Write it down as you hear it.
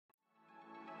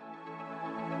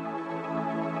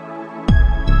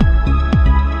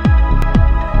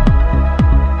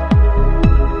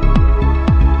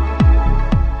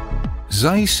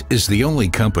ZEISS is the only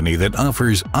company that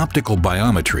offers optical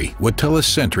biometry with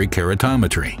telecentric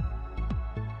keratometry.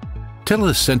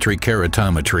 Telecentric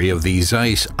keratometry of the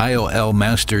ZEISS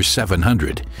IOLMaster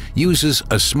 700 uses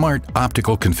a smart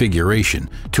optical configuration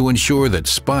to ensure that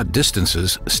spot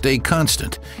distances stay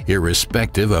constant,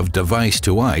 irrespective of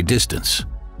device-to-eye distance.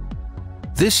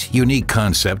 This unique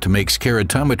concept makes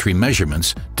keratometry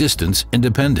measurements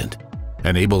distance-independent,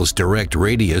 enables direct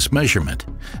radius measurement,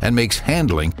 and makes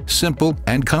handling simple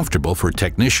and comfortable for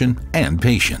technician and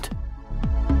patient.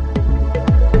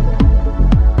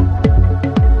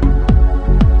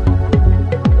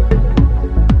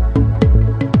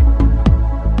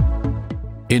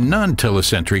 In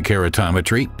non-telecentric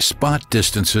keratometry, spot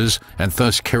distances and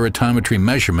thus keratometry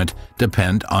measurement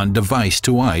depend on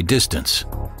device-to-eye distance.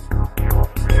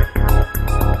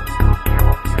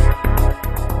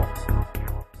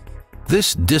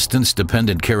 This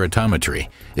distance-dependent keratometry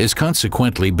is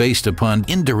consequently based upon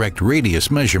indirect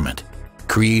radius measurement,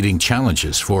 creating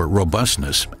challenges for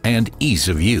robustness and ease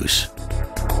of use.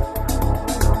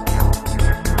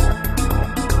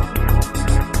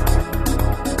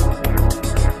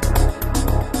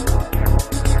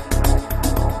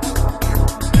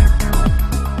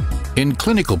 In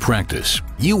clinical practice,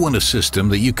 you want a system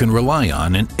that you can rely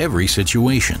on in every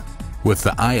situation. With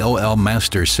the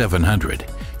IOLMaster 700,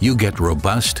 you get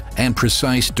robust and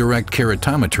precise direct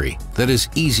keratometry that is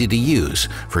easy to use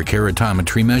for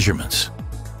keratometry measurements.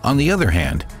 On the other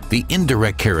hand, the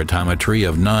indirect keratometry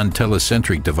of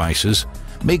non-telecentric devices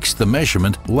makes the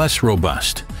measurement less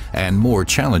robust and more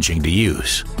challenging to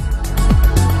use.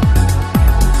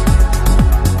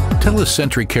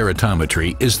 Telecentric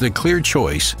keratometry is the clear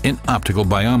choice in optical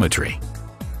biometry.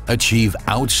 Achieve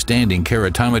outstanding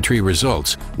keratometry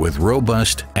results with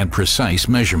robust and precise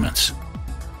measurements.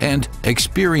 And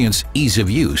experience ease of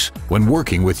use when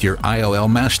working with your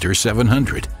IOLMaster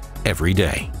 700 every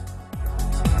day.